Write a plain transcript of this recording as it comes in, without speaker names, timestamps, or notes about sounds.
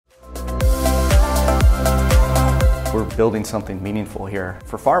We're building something meaningful here.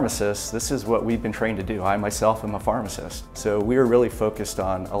 For pharmacists, this is what we've been trained to do. I myself am a pharmacist. So we are really focused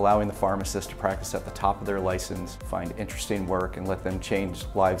on allowing the pharmacist to practice at the top of their license, find interesting work, and let them change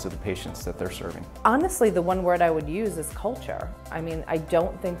lives of the patients that they're serving. Honestly, the one word I would use is culture. I mean, I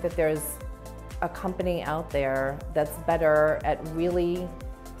don't think that there's a company out there that's better at really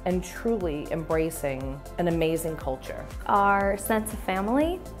and truly embracing an amazing culture. Our sense of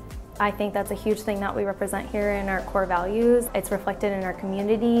family, I think that's a huge thing that we represent here in our core values. It's reflected in our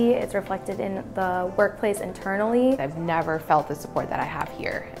community, it's reflected in the workplace internally. I've never felt the support that I have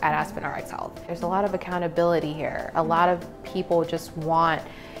here at Aspen RxHealth. There's a lot of accountability here. A lot of people just want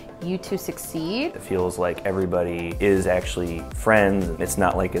you to succeed. It feels like everybody is actually friends. It's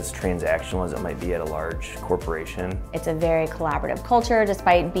not like as transactional as it might be at a large corporation. It's a very collaborative culture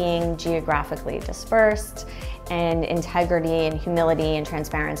despite being geographically dispersed, and integrity and humility and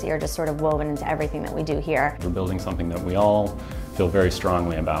transparency are just sort of woven into everything that we do here. We're building something that we all feel very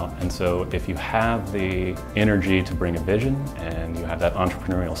strongly about, and so if you have the energy to bring a vision and you have that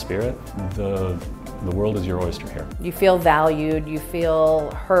entrepreneurial spirit, the world is your oyster here. You feel valued, you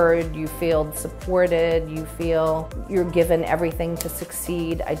feel heard, you feel supported, you feel you're given everything to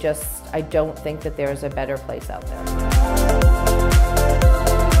succeed. I don't think that there's a better place out there.